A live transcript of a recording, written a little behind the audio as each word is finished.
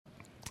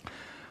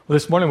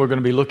This morning we're going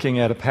to be looking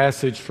at a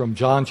passage from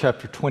John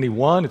chapter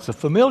 21. It's a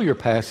familiar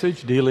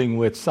passage dealing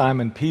with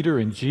Simon Peter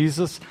and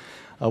Jesus.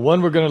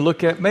 One we're going to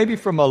look at maybe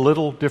from a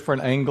little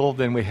different angle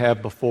than we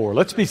have before.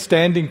 Let's be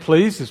standing,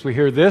 please, as we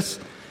hear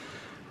this.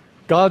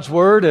 God's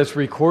Word as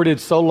recorded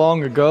so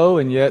long ago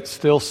and yet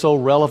still so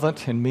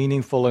relevant and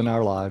meaningful in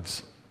our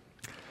lives.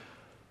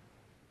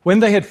 When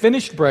they had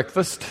finished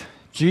breakfast,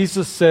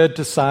 Jesus said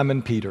to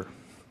Simon Peter,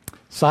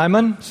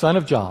 "Simon, son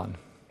of John,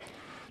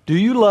 do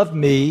you love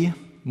me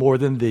more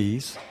than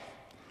these?"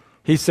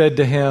 He said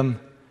to him,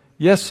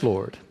 "Yes,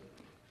 Lord,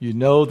 you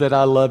know that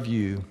I love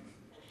you."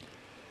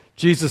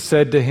 Jesus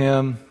said to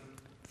him,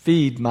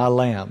 "Feed my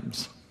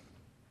lambs."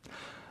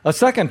 A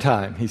second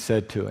time he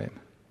said to him,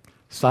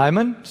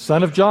 "Simon,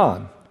 son of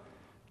John,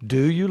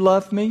 do you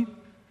love me?"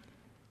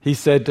 He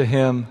said to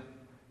him,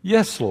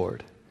 "Yes,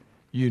 Lord,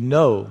 you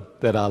know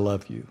that I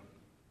love you."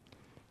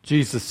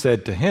 Jesus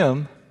said to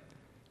him,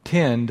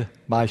 "Tend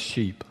my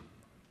sheep."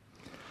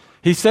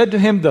 He said to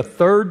him the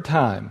third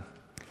time,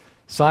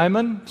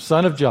 "Simon,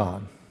 son of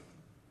John,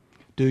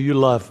 do you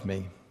love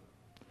me?"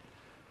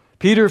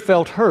 Peter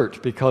felt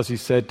hurt because he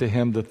said to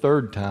him the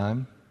third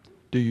time,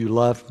 "Do you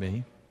love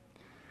me?"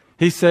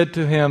 He said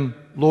to him,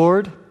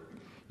 "Lord,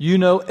 you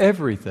know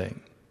everything.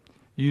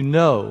 You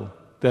know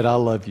that I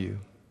love you."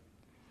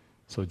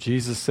 So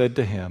Jesus said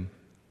to him,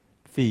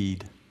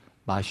 "Feed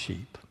my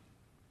sheep."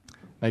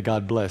 May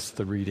God bless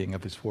the reading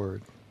of His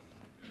Word.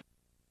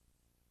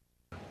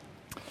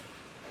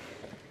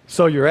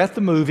 So you're at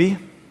the movie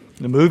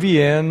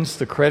ends,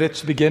 the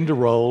credits begin to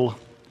roll.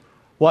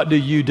 What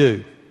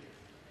do?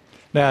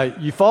 Now,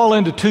 you fall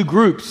into two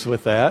groups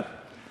with that,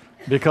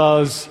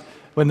 because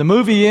when the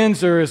movie ends,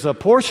 there is a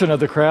portion of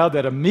the crowd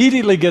that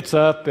immediately gets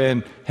up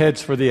and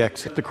heads for the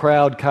exit. The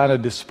crowd kind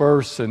of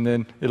disperse, and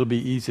then it'll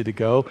be easy to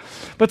go.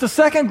 But the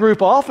second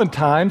group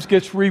oftentimes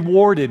gets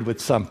rewarded with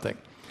something,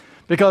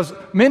 because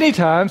many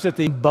times at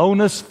the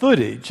bonus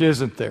footage,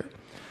 isn't there?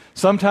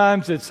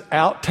 Sometimes it's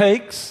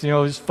outtakes,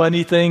 just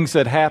funny things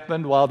that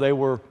happened while they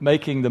were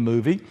making the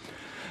movie.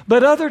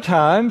 But other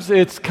times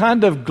it's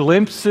kind of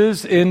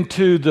glimpses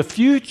into the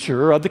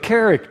future of the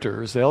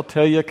characters. They'll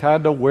tell you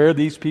kind of where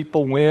these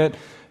people went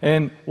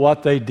and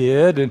what they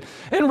did.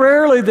 And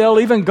rarely they'll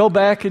even go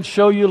back and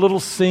show you little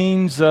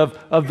scenes of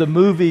the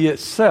movie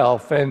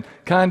itself. And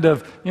kind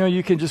of,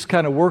 you can just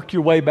kind of work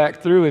your way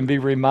back through and be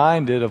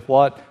reminded of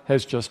what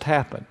has just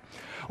happened.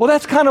 Well,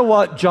 that's kind of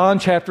what John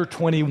chapter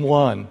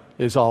 21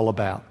 is all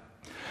about.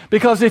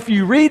 Because if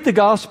you read the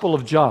Gospel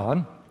of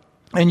John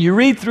and you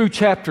read through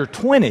chapter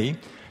 20,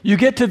 you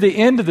get to the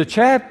end of the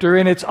chapter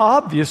and it's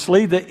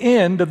obviously the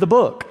end of the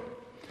book.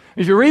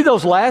 If you read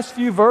those last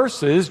few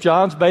verses,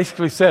 John's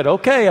basically said,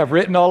 "Okay, I've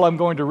written all I'm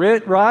going to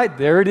write.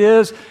 There it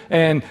is.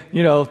 And,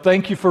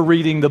 thank you for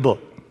reading the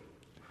book."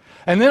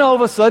 And then all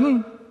of a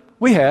sudden,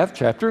 we have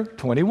chapter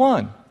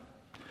 21.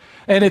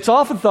 And it's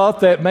often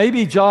thought that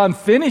maybe John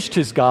finished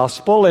his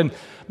gospel and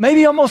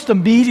maybe almost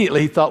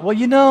immediately thought,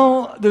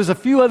 there's a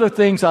few other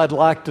things I'd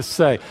like to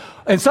say.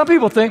 And some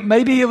people think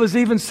maybe it was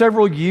even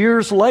several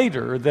years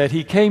later that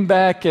he came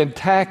back and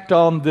tacked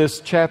on this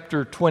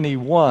chapter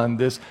 21,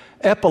 this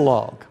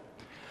epilogue.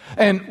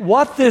 And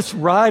what this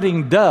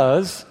writing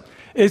does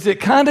is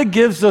it kind of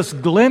gives us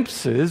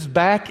glimpses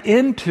back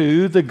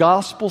into the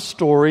gospel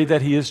story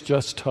that he has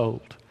just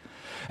told.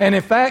 And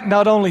in fact,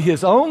 not only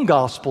his own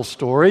gospel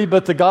story,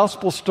 but the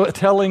gospel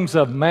tellings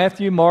of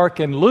Matthew, Mark,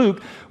 and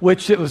Luke,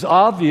 which it was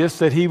obvious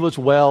that he was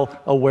well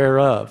aware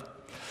of.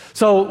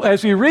 So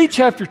as we read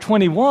chapter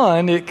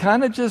 21, it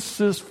kind of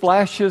just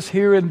flashes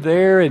here and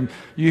there, and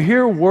you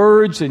hear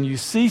words and you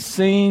see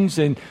scenes,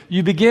 and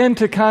you begin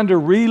to kind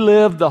of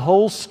relive the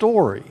whole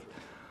story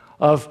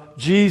of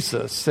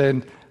Jesus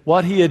and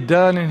what he had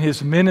done in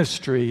his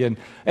ministry.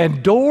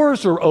 And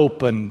doors are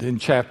opened in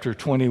chapter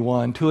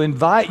 21 to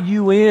invite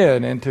you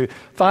in and to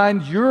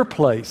find your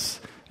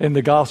place in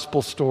the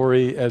gospel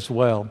story as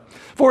well.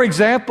 For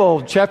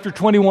example, chapter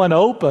 21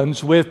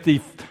 opens with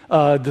the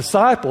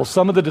disciples,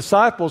 some of the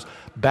disciples,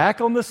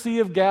 back on the Sea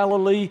of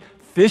Galilee,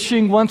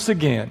 fishing once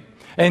again.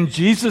 And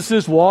Jesus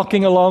is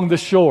walking along the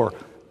shore.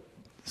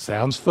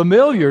 Sounds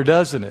familiar,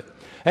 doesn't it?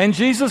 And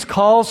Jesus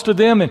calls to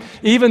them, and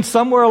even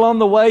somewhere along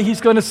the way,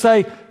 he's going to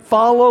say,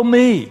 "Follow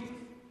me."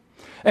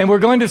 And we're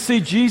going to see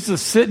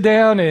Jesus sit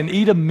down and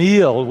eat a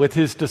meal with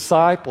his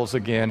disciples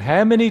again.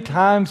 How many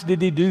times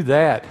did he do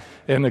that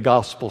in the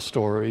gospel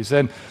stories?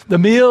 And the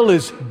meal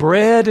is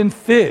bread and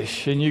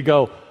fish. And you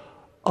go,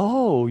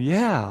 "Oh,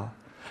 yeah."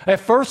 At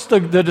first,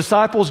 the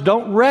disciples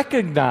don't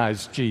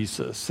recognize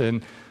Jesus.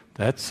 And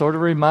that sort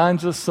of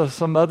reminds us of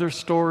some other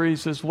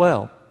stories as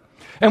well.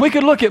 And we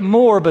could look at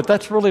more, but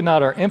that's really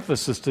not our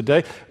emphasis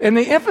today. And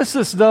the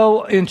emphasis,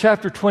 though, in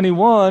chapter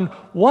 21,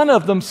 one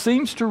of them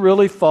seems to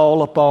really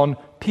fall upon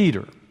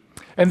Peter.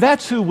 And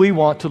that's who we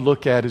want to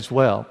look at as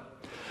well.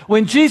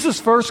 When Jesus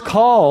first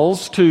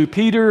calls to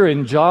Peter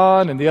and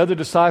John and the other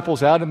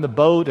disciples out in the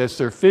boat as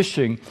they're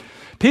fishing,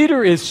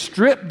 Peter is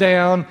stripped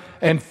down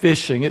and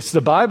fishing.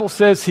 The Bible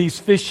says he's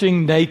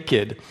fishing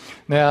naked.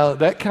 Now,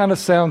 that kind of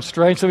sounds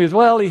strange. Somebody says,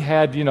 well, he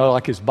had,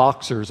 like his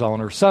boxers on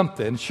or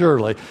something,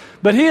 surely.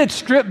 But he had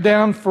stripped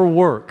down for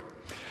work.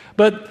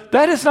 But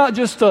that is not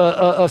just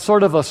a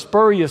sort of a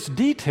spurious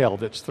detail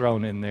that's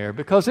thrown in there,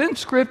 because in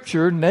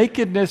Scripture,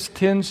 nakedness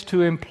tends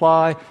to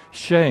imply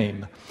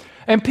shame.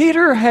 And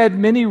Peter had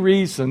many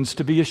reasons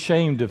to be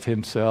ashamed of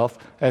himself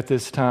at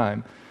this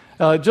time.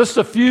 Just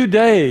a few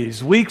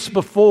days, weeks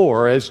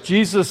before, as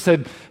Jesus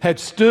had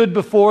stood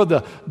before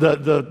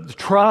the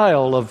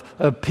trial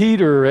of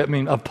Pilate,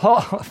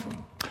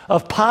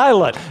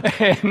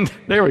 and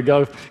there we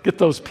go, get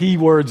those P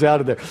words out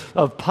of there,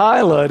 of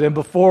Pilate and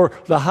before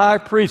the high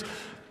priest,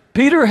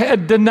 Peter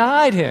had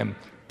denied him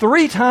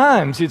 3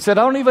 times. He'd said,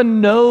 I don't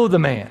even know the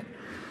man.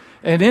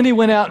 And then he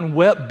went out and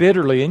wept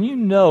bitterly, and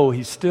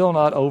he's still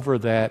not over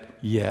that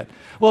yet.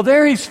 Well,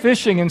 there he's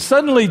fishing, and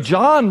suddenly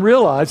John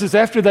realizes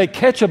after they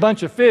catch a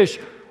bunch of fish,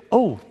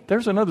 oh,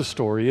 there's another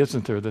story,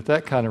 isn't there,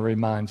 that kind of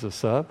reminds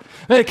us of.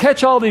 They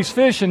catch all these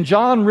fish, and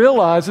John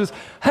realizes,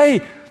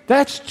 hey,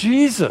 that's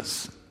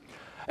Jesus.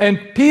 And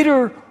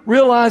Peter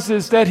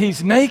realizes that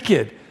he's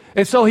naked,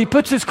 and so he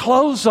puts his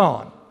clothes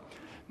on.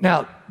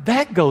 Now,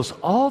 that goes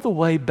all the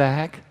way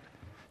back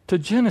to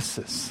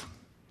Genesis.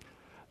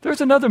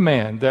 There's another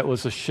man that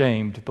was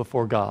ashamed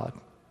before God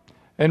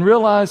and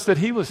realized that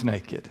he was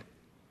naked,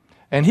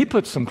 and he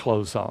put some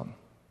clothes on.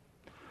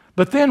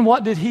 But then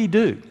what did he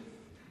do?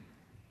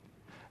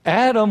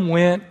 Adam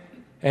went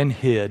and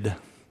hid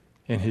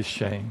in his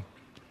shame.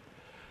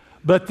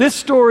 But this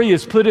story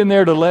is put in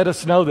there to let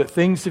us know that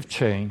things have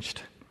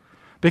changed,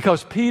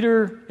 because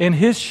Peter, in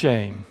his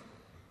shame,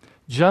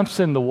 jumps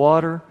in the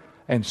water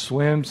and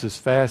swims as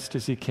fast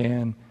as he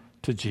can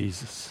to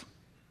Jesus.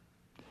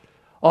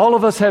 All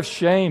of us have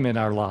shame in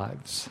our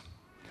lives.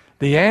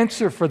 The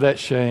answer for that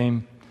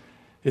shame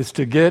is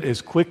to get as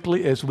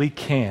quickly as we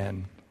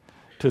can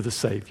to the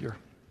Savior.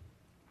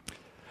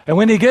 And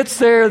when he gets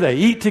there, they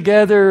eat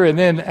together, and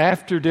then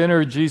after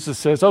dinner, Jesus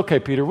says, okay,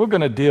 Peter, we're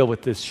going to deal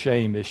with this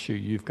shame issue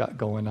you've got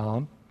going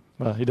on.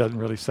 Well, he doesn't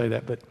really say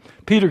that, but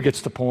Peter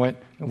gets the point,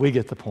 and we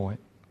get the point.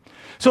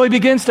 So he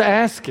begins to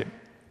ask him.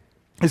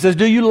 He says,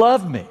 do you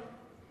love me?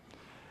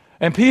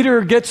 And Peter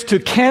gets to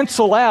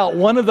cancel out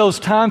one of those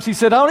times he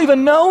said, I don't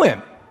even know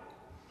him.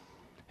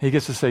 He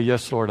gets to say,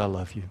 yes, Lord, I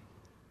love you.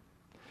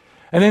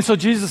 And then so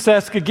Jesus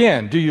asks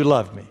again, do you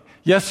love me?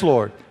 Yes,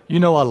 Lord,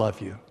 you know I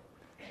love you.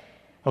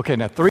 Okay,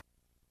 now 3 times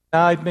you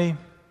denied me.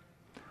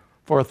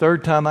 For a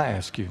 3rd time I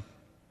ask you,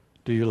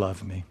 do you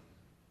love me?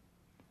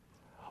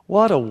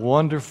 What a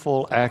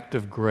wonderful act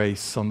of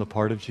grace on the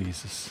part of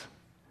Jesus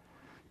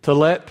to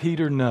let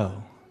Peter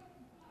know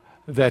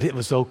that it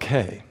was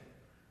okay,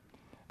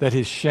 that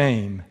his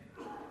shame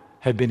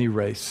had been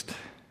erased,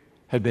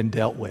 had been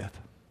dealt with.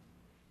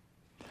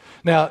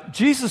 Now,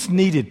 Jesus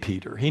needed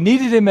Peter. He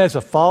needed him as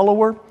a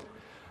follower,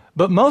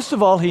 but most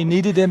of all, he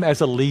needed him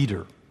as a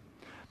leader.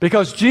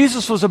 Because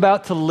Jesus was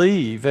about to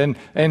leave, and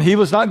he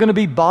was not going to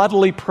be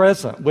bodily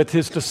present with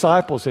his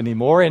disciples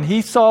anymore, and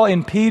he saw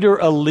in Peter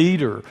a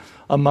leader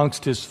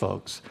amongst his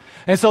folks.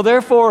 And so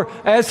therefore,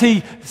 as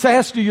he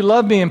asks, do you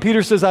love me? And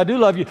Peter says, I do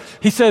love you.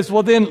 He says,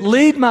 well then,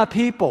 lead my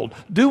people.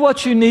 Do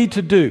what you need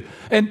to do.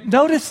 And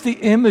notice the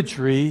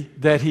imagery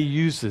that he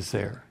uses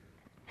there.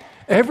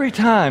 Every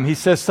time he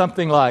says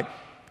something like,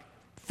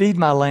 feed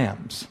my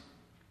lambs,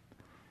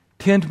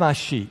 tend my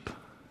sheep,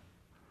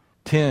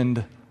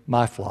 tend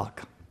my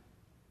flock.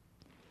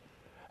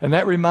 And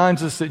that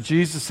reminds us that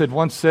Jesus had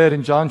once said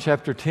in John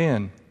chapter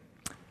 10,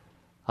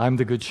 I'm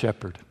the good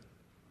shepherd.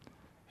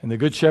 And the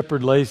good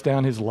shepherd lays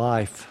down his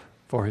life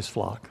for his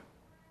flock.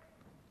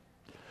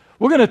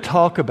 We're going to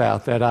talk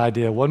about that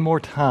idea one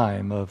more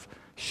time of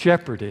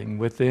shepherding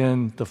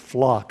within the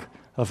flock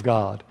of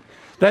God.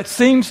 That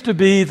seems to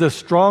be the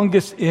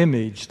strongest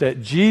image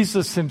that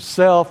Jesus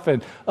himself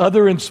and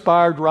other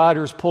inspired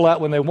writers pull out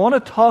when they want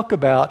to talk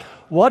about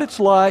what it's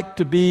like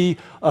to be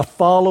a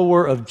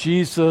follower of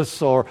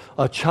Jesus or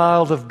a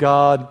child of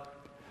God.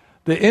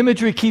 The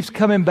imagery keeps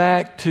coming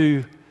back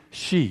to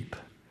sheep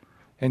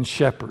and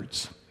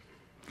shepherds.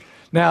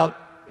 Now,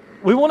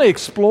 we want to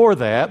explore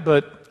that,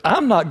 but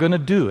I'm not going to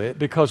do it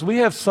because we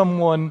have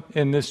someone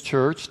in this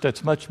church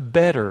that's much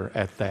better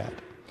at that.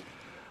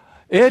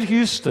 Ed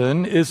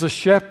Houston is a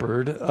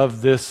shepherd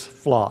of this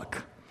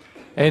flock.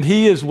 And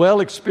he is well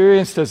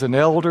experienced as an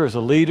elder, as a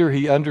leader.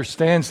 He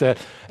understands that.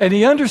 And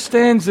he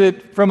understands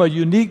it from a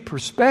unique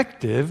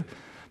perspective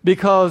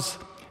because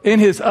in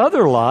his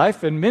other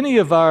life, and many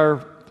of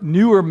our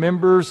newer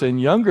members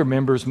and younger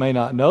members may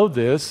not know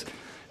this,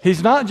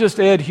 he's not just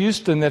Ed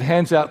Houston that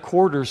hands out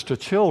quarters to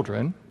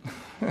children.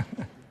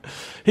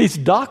 He's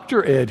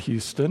Dr. Ed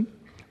Houston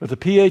with a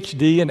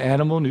PhD in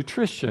animal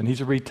nutrition.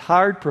 He's a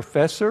retired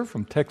professor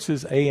from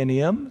Texas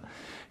A&M.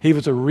 He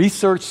was a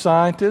research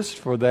scientist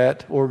for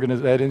that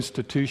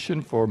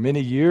institution for many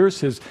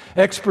years. His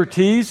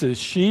expertise is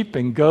sheep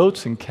and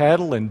goats and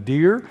cattle and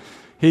deer.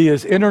 He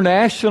is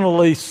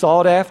internationally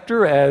sought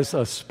after as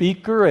a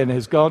speaker and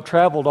has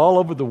traveled all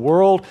over the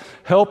world,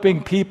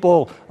 helping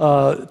people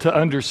to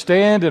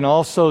understand and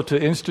also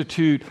to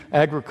institute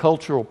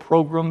agricultural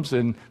programs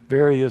in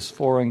various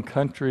foreign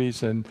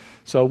countries. And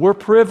so we're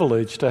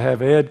privileged to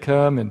have Ed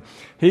come, and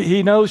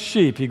he knows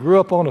sheep. He grew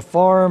up on a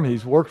farm.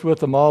 He's worked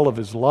with them all of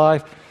his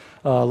life.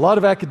 A lot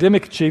of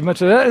academic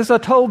achievements. And as I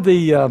told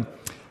the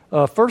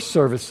first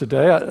service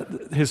today,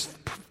 his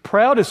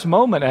proudest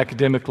moment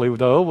academically,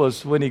 though,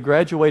 was when he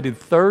graduated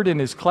third in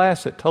his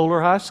class at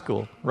Toller High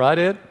School. Right,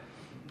 Ed?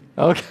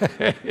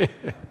 Okay.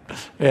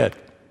 Ed.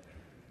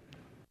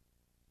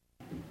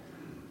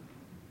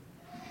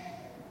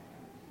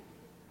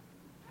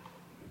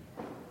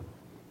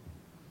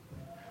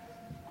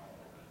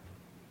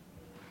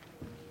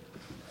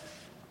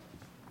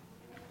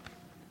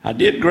 I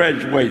did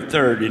graduate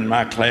third in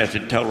my class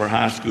at Toller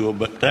High School,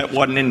 but that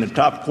wasn't in the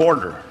top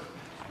quarter.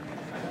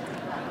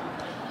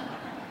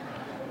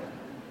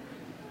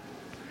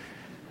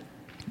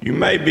 You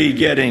may be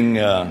getting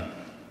a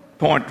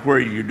point where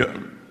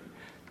you're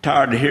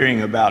tired of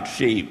hearing about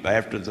sheep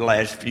after the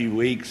last few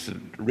weeks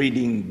of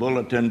reading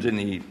bulletins and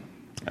the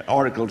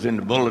articles in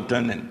the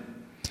bulletin and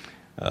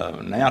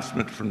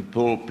announcements from the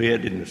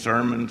pulpit and the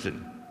sermons.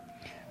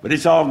 But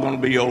it's all going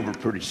to be over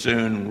pretty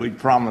soon. We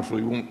promise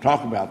we won't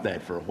talk about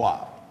that for a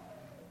while.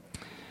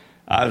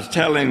 I was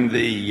telling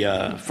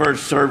the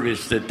first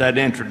service that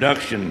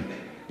introduction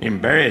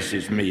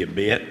embarrasses me a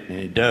bit, and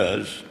it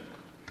does.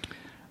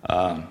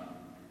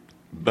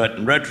 But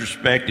in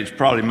retrospect, it's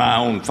probably my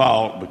own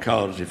fault,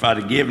 because if I'd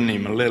have given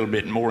him a little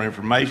bit more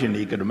information,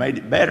 he could have made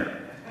it better.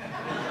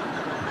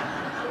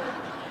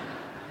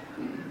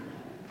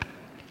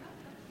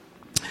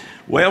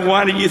 Well,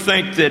 why do you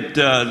think that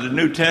the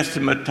New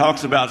Testament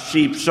talks about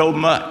sheep so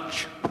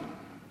much?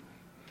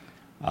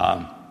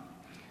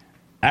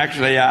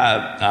 Actually,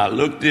 I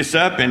looked this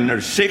up, and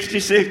there's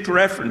 66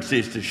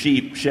 references to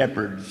sheep,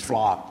 shepherds,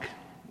 flock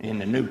in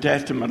the New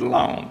Testament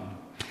alone.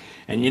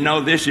 And you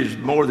know, this is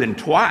more than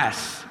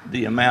twice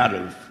the amount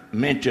of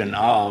mention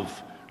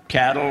of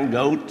cattle,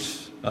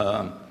 goats,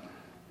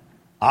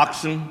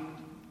 oxen,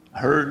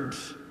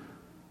 herds,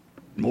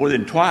 more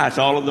than twice,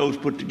 all of those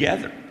put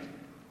together.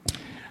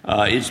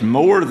 It's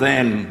more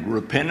than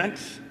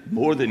repentance,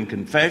 more than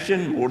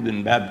confession, more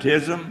than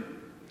baptism.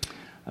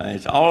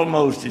 It's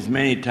almost as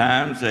many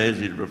times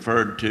as it's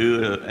referred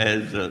to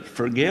as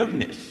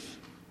forgiveness,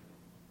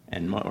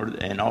 and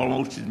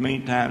almost as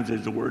many times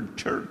as the word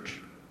church.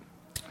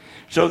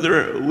 So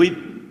we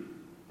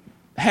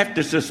have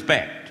to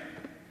suspect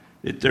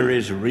that there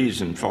is a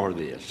reason for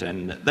this.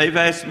 And they've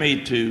asked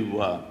me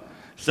to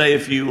say a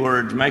few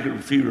words, make a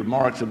few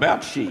remarks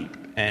about sheep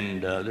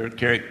and their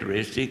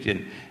characteristics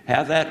and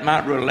how that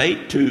might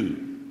relate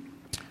to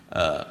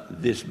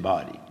this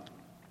body.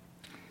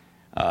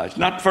 It's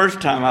not the first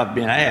time I've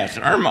been asked.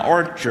 Irma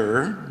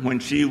Archer, when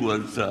she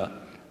was,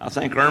 I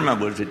think Irma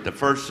was at the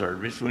first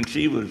service,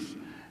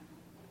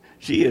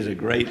 she is a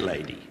great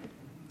lady.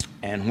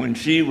 And when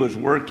she was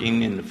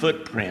working in the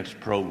Footprints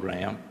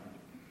program,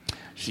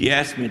 she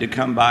asked me to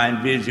come by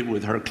and visit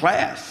with her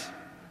class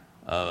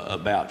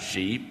about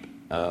sheep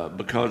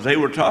because they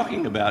were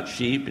talking about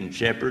sheep and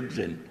shepherds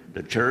and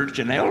the church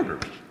and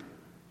elders.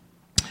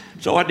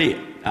 So I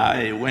did.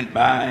 I went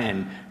by,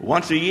 and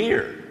once a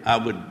year I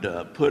would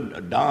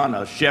don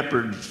a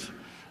shepherd's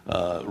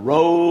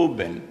robe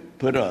and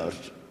put a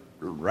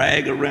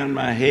rag around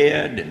my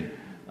head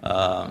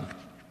and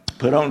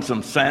put on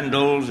some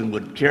sandals and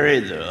would carry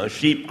a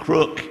sheep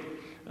crook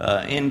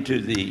into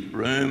the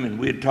room, and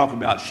we'd talk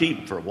about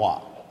sheep for a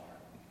while.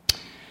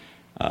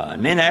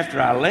 And then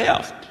after I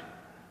left,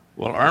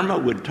 well, Irma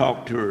would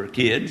talk to her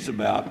kids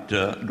about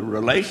the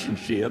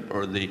relationship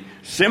or the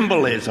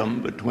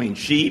symbolism between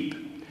sheep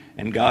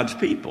and God's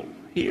people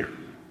here,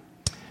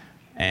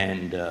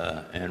 and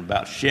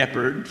about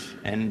shepherds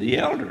and the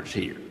elders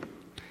here.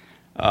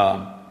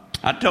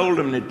 I told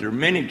them that there are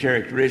many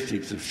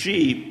characteristics of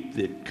sheep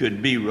that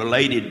could be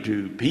related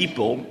to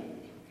people.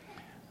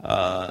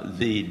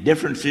 The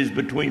differences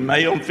between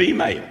male and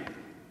female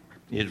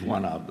is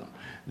one of them.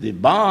 The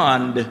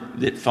bond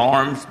that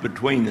forms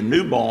between the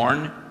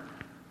newborn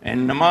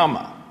and the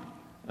mama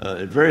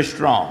is very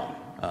strong,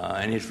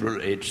 and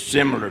it's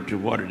similar to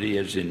what it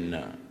is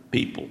in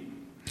people.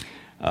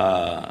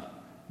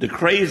 The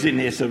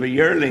craziness of a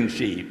yearling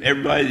sheep.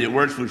 Everybody that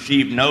works with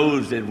sheep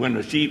knows that when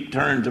a sheep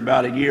turns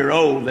about a year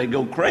old, they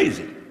go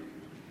crazy.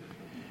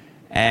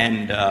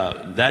 And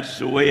that's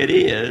the way it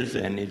is.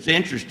 And it's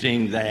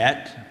interesting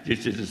that,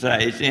 just as I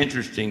say, it's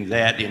interesting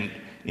that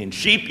in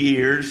sheep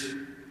years,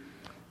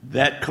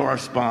 that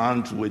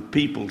corresponds with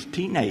people's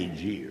teenage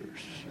years.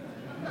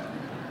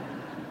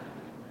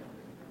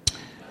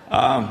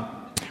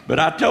 But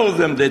I told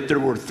them that there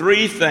were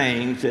three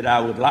things that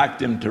I would like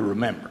them to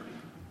remember.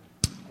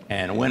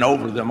 And went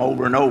over them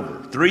over and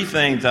over. Three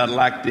things I'd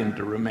like them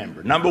to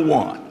remember. Number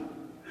one,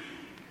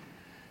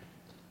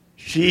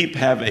 sheep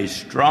have a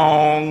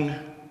strong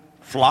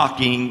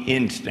flocking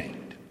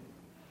instinct.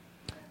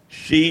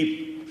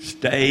 Sheep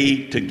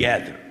stay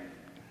together.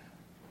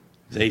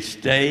 They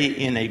stay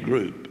in a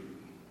group.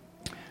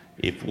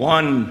 If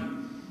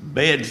one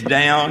beds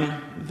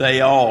down,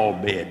 they all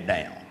bed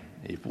down.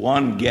 If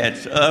one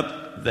gets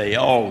up, they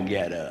all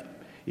get up.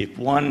 If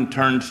one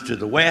turns to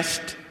the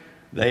west,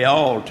 they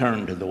all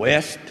turn to the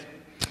west.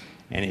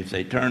 And if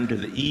they turn to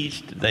the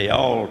east, they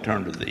all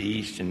turn to the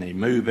east, and they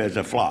move as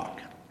a flock.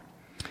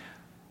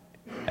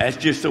 That's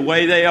just the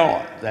way they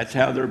are. That's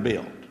how they're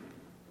built.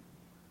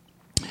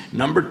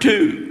 Number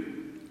two,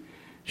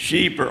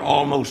 sheep are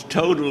almost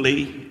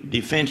totally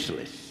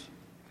defenseless.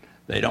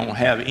 They don't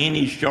have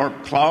any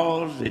sharp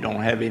claws. They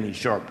don't have any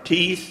sharp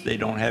teeth. They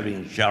don't have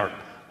any sharp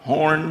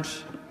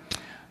horns.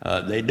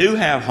 They do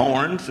have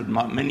horns,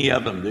 many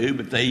of them do,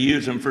 but they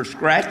use them for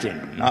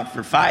scratching, not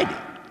for fighting.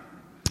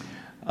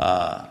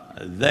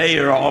 They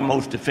are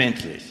almost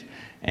defenseless,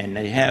 and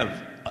they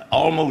have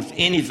almost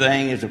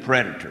anything as a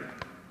predator.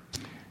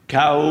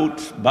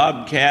 Coyotes,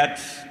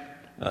 bobcats,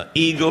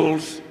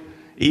 eagles,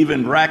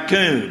 even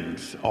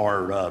raccoons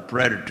are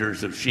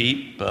predators of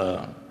sheep,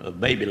 of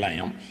baby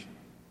lambs.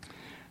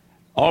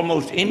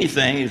 Almost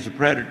anything is a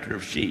predator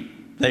of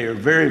sheep. They are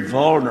very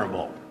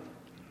vulnerable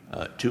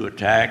to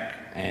attack,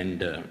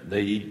 and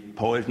they eat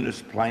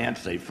poisonous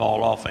plants. They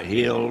fall off of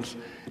hills.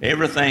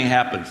 Everything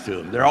happens to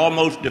them. They're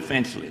almost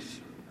defenseless.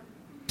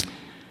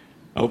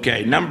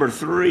 Okay, number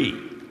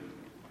three.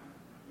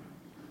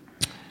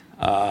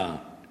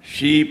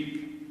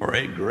 Sheep are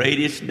at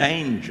greatest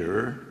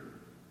danger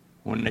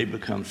when they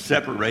become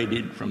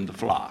separated from the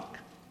flock.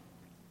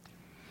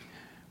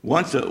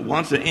 Once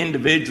the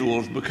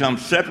individuals become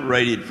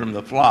separated from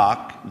the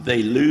flock,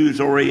 they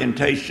lose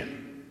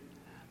orientation.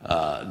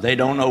 They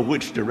don't know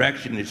which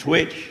direction is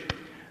which.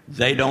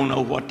 They don't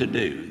know what to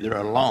do. They're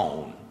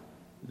alone.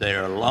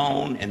 They're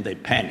alone and they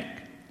panic.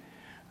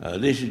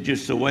 This is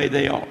just the way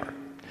they are.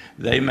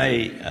 They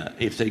may,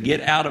 if they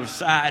get out of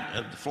sight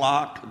of the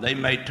flock, they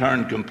may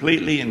turn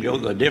completely and go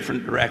a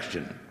different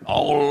direction,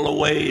 all the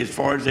way as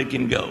far as they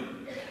can go.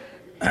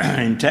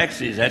 In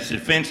Texas, that's the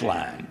fence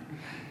line.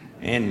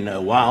 In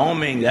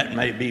Wyoming, that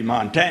may be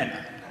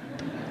Montana.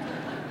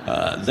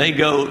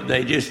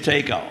 They just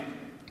take off.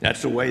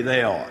 That's the way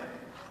they are.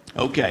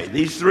 Okay,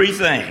 these three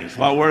things,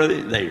 what were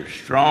they? They are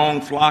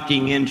strong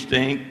flocking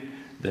instinct.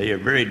 They are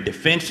very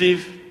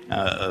defensive,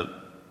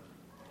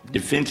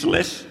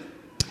 defenseless,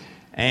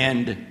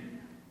 and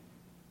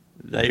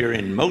they are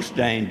in most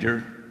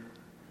danger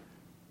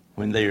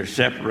when they are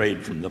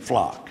separated from the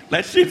flock.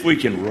 Let's see if we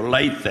can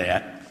relate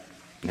that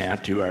now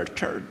to our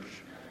church.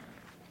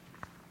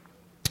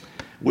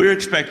 We're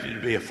expected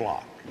to be a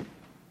flock.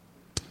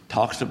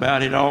 Talks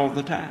about it all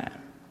the time.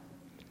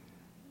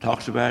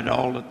 Talks about it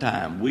all the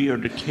time. We are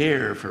to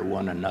care for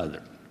one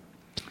another.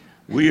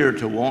 We are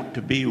to want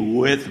to be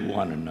with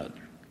one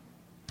another.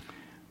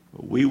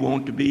 We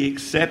want to be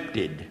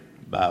accepted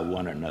by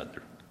one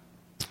another.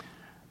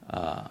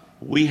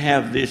 We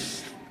have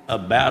this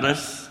about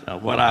us.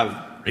 What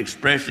I've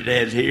expressed it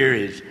as here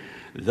is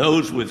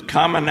those with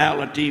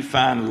commonality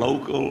find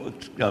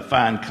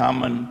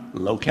common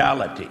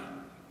locality.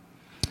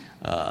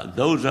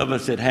 Those of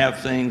us that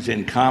have things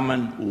in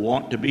common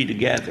want to be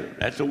together.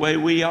 That's the way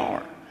we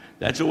are.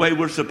 That's the way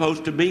we're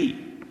supposed to be.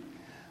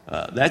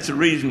 That's the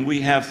reason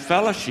we have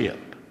fellowship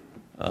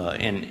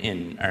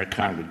in our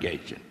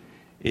congregation,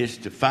 is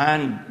to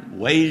find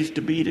ways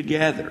to be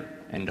together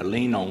and to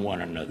lean on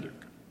one another.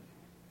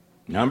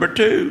 Number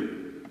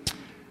two,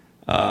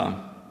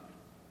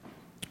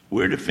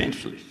 we're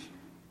defenseless.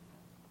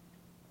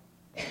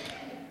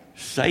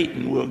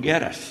 Satan will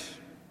get us.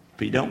 If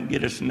he don't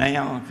get us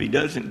now, if he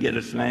doesn't get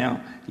us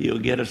now, he'll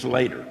get us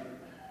later.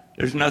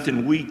 There's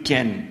nothing we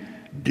can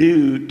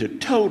do to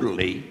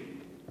totally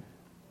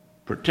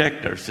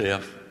protect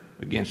ourselves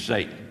against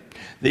Satan.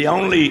 The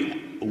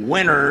only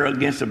winner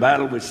against a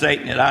battle with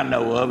Satan that I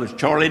know of is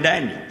Charlie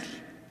Daniels.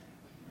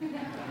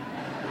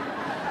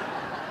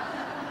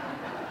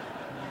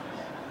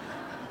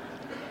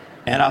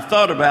 And I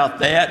thought about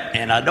that,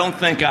 and I don't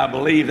think I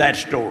believe that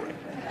story.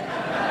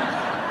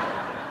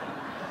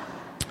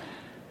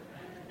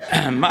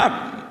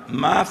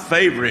 My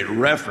favorite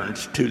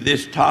reference to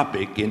this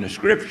topic in the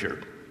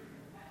Scripture,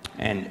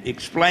 and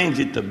explains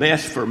it the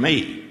best for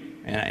me,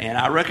 and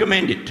I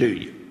recommend it to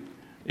you.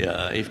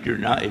 If you're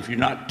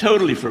not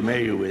totally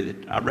familiar with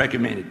it, I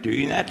recommend it to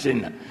you. And that's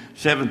in the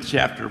 7th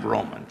chapter of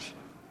Romans.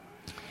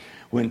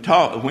 When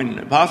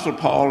Apostle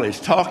Paul is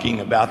talking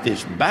about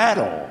this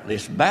battle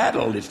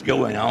that's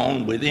going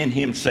on within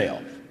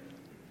himself.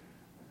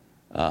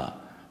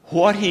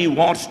 What he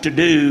wants to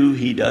do,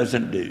 he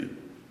doesn't do.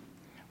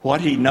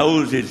 What he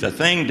knows is the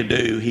thing to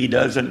do, he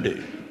doesn't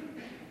do.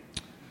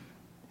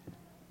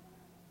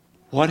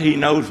 What he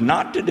knows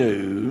not to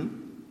do,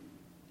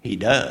 he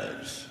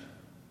does.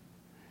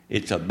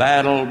 It's a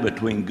battle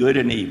between good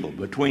and evil,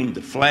 between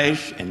the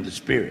flesh and the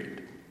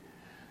spirit.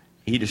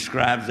 He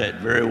describes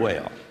that very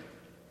well.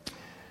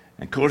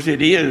 And of course,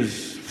 it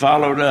is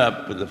followed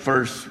up with the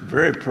first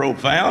very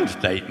profound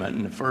statement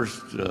in the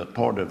first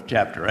part of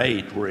chapter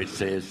 8, where it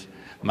says,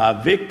 "My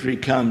victory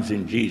comes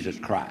in Jesus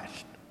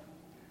Christ.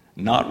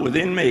 Not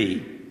within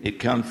me, it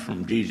comes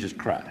from Jesus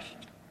Christ."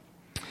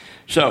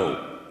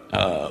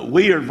 So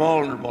we are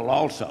vulnerable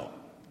also.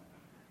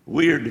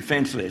 We are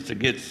defenseless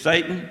against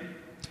Satan,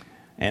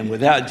 and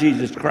without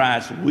Jesus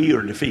Christ, we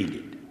are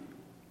defeated.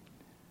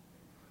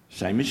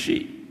 Same as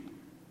sheep.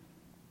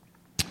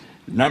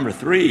 Number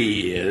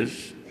 3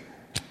 is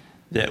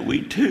that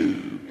we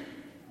too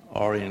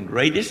are in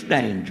greatest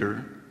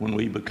danger when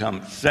we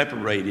become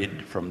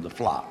separated from the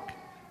flock.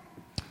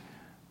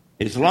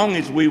 As long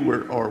as we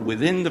are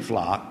within the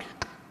flock,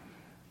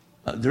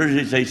 there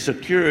is a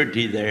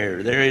security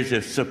there. There is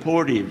a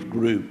supportive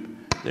group.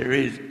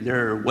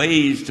 There are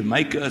ways to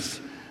make us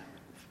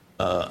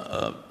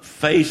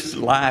face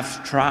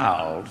life's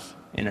trials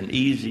in an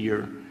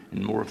easier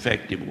and more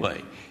effective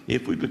way.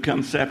 If we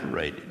become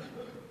separated,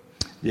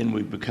 then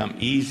we become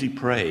easy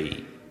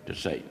prey to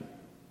Satan.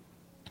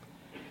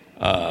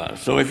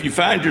 So if you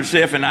find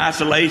yourself in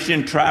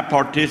isolation, try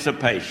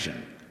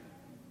participation.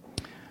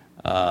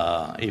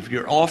 If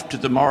you're off to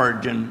the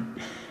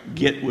margin,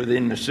 get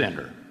within the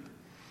center.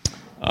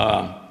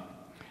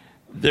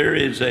 There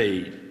is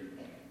a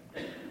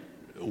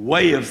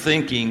way of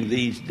thinking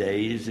these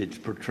days, it's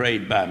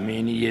portrayed by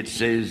many. It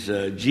says,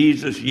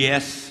 Jesus,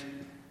 yes,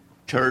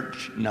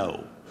 church,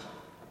 no.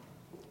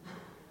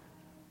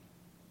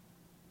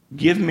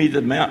 Give me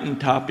the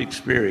mountaintop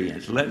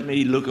experience. Let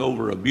me look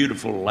over a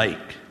beautiful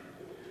lake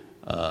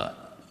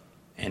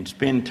and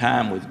spend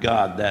time with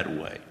God that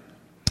way.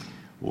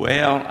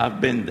 Well,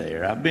 I've been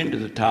there. I've been to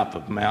the top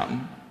of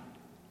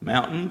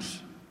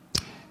mountains,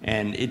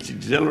 and it's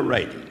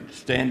exhilarating to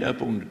stand up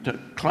to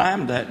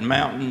climb that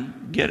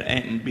mountain, get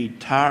and be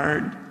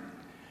tired,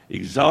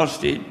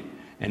 exhausted,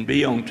 and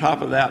be on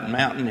top of that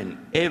mountain, and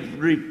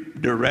every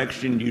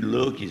direction you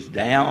look is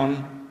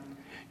down.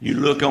 You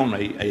look on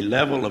a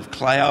level of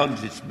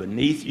clouds that's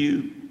beneath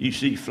you. You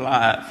see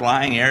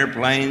flying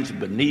airplanes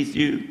beneath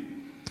you.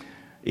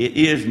 It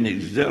is an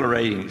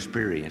exhilarating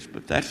experience,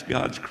 but that's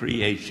God's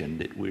creation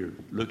that we're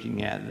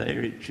looking at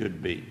there. It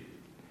should be.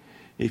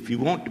 If you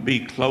want to be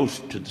close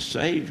to the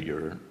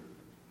Savior,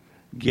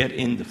 get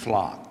in the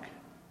flock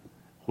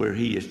where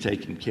He is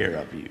taking care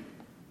of you.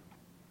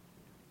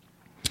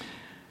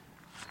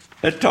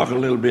 Let's talk a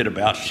little bit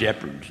about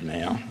shepherds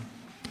now.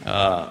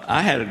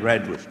 I had a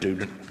graduate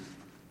student.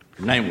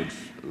 Her name was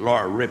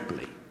Laura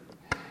Ripley.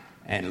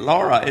 And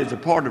Laura, as a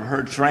part of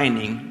her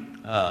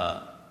training,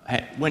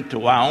 went to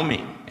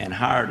Wyoming and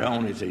hired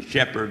on as a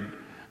shepherd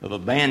of a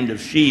band of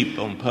sheep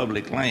on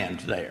public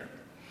lands there.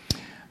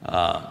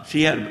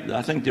 She had,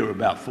 I think there were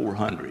about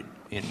 400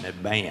 in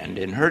that band,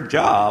 and her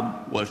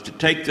job was to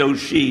take those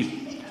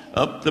sheep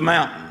up the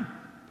mountain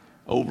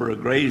over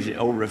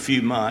a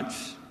few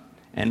months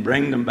and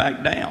bring them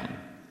back down.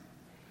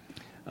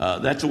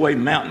 That's the way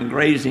mountain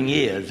grazing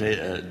is.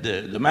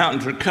 The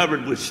mountains are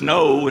covered with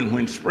snow, and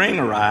when spring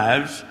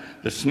arrives,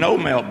 the snow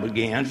melt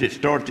begins. It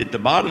starts at the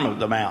bottom of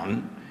the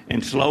mountain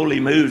and slowly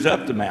moves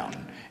up the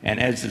mountain. And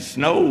as the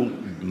snow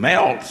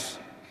melts,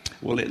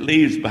 well, it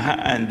leaves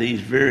behind these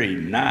very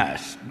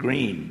nice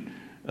green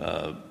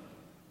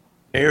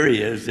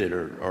areas that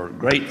are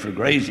great for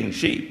grazing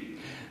sheep.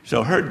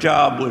 So her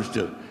job was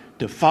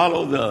to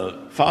follow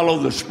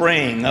the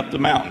spring up the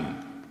mountain.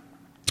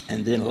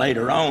 And then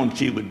later on,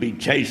 she would be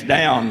chased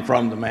down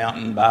from the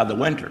mountain by the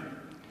winter.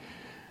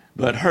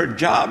 But her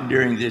job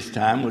during this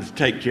time was to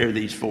take care of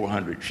these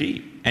 400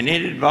 sheep. And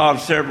it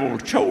involved several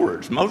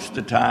chores. Most of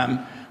the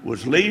time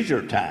was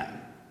leisure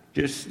time.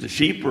 Just the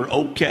sheep were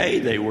okay.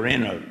 They were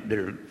in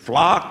their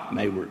flock, and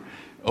they were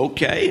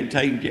okay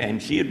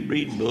and she'd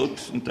read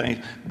books and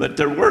things. But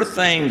there were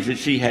things that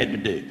she had to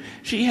do.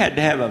 She had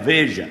to have a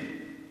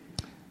vision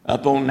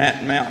up on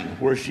that mountain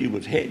where she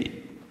was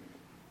headed,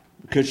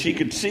 because she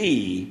could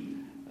see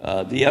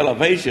the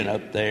elevation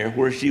up there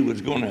where she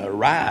was going to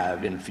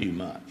arrive in a few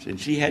months. And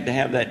she had to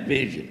have that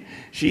vision.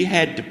 She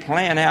had to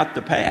plan out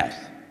the path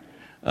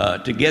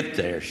to get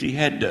there. She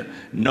had to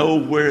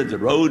know where the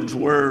roads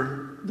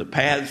were, the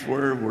paths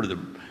were, where the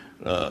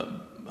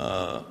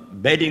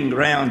bedding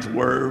grounds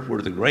were,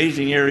 where the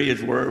grazing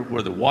areas were,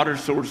 where the water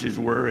sources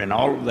were, and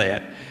all of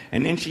that.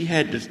 And then she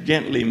had to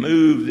gently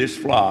move this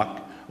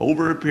flock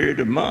over a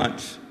period of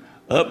months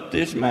up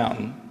this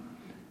mountain.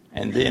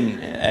 And then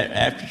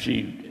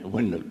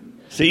when the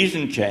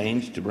season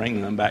changed, to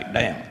bring them back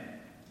down.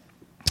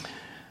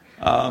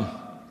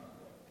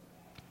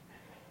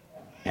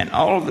 And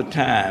all the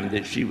time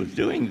that she was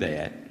doing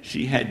that,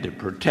 she had to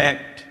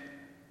protect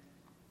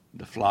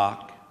the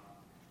flock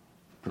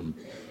from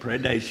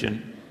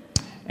predation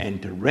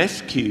and to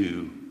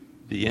rescue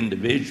the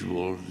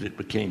individuals that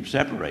became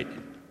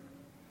separated.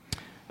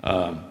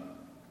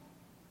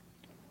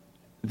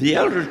 The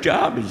elder's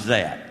job is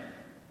that.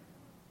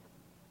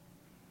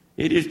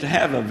 It is to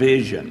have a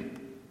vision.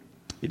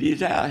 It is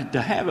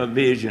to have a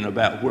vision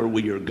about where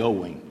we are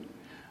going.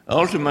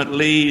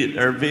 Ultimately,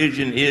 our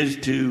vision is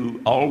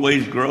to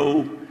always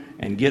grow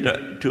and get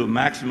to a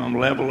maximum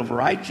level of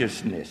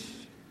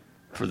righteousness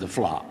for the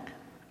flock.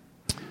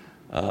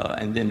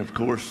 And then, of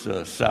course,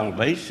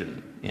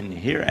 salvation in the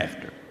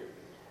hereafter.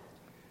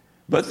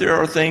 But there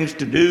are things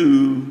to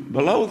do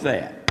below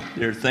that.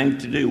 There are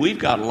things to do. We've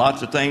got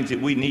lots of things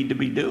that we need to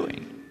be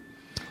doing.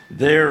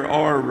 There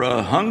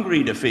are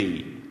hungry to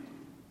feed.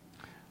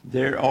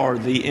 There are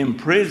the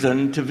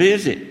imprisoned to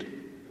visit.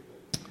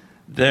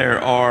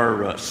 There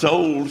are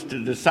souls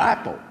to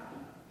disciple.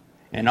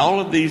 And all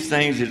of these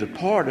things is a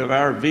part of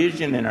our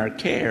vision and our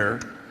care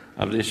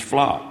of this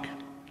flock.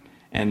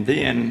 And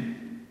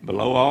then,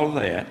 below all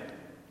that,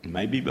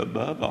 maybe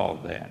above all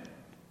that,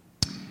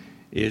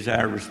 is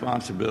our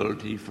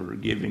responsibility for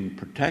giving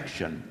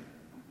protection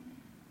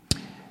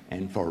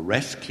and for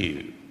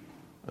rescue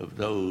of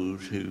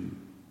those who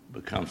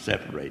become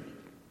separated.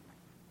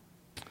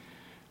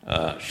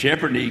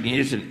 Shepherding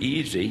isn't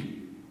easy.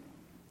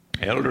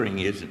 Eldering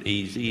isn't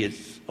easy.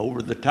 It's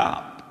over the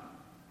top.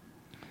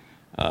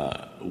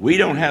 We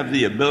don't have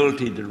the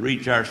ability to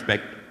reach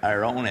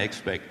our own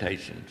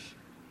expectations.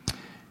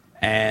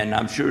 And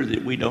I'm sure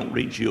that we don't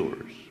reach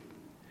yours.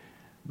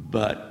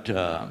 But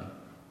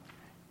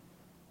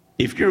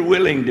if you're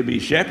willing to be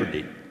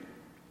shepherded,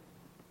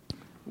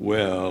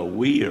 well,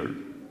 we are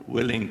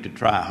willing to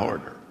try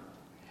harder.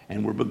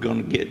 And we're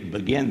going to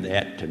begin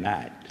that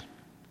tonight.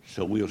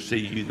 So we'll see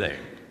you there.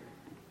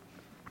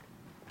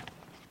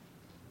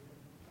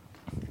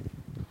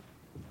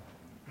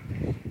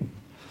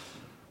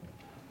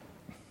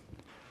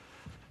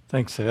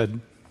 Thanks, Ed.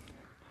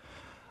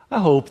 I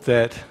hope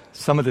that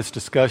some of this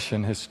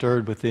discussion has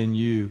stirred within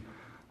you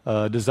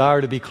a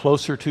desire to be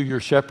closer to your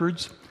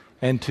shepherds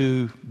and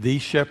to the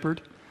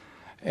shepherd.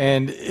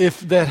 And if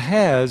that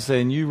has,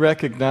 and you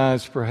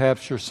recognize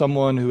perhaps you're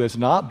someone who has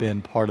not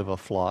been part of a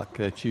flock,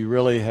 that you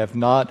really have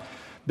not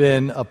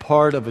been a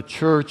part of a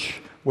church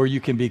where you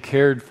can be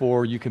cared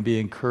for, you can be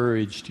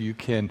encouraged, you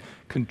can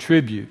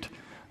contribute,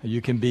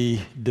 you can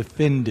be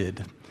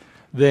defended,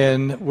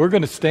 then we're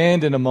going to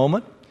stand in a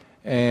moment.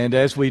 And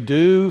as we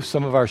do,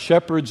 some of our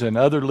shepherds and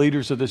other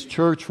leaders of this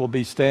church will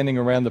be standing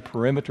around the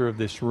perimeter of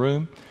this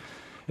room.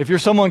 If you're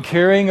someone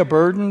carrying a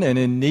burden and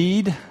in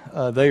need,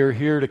 they are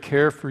here to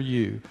care for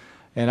you.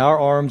 And our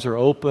arms are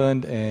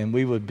opened, and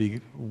we would be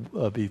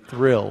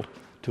thrilled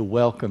to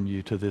welcome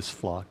you to this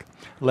flock.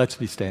 Let's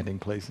be standing,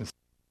 please.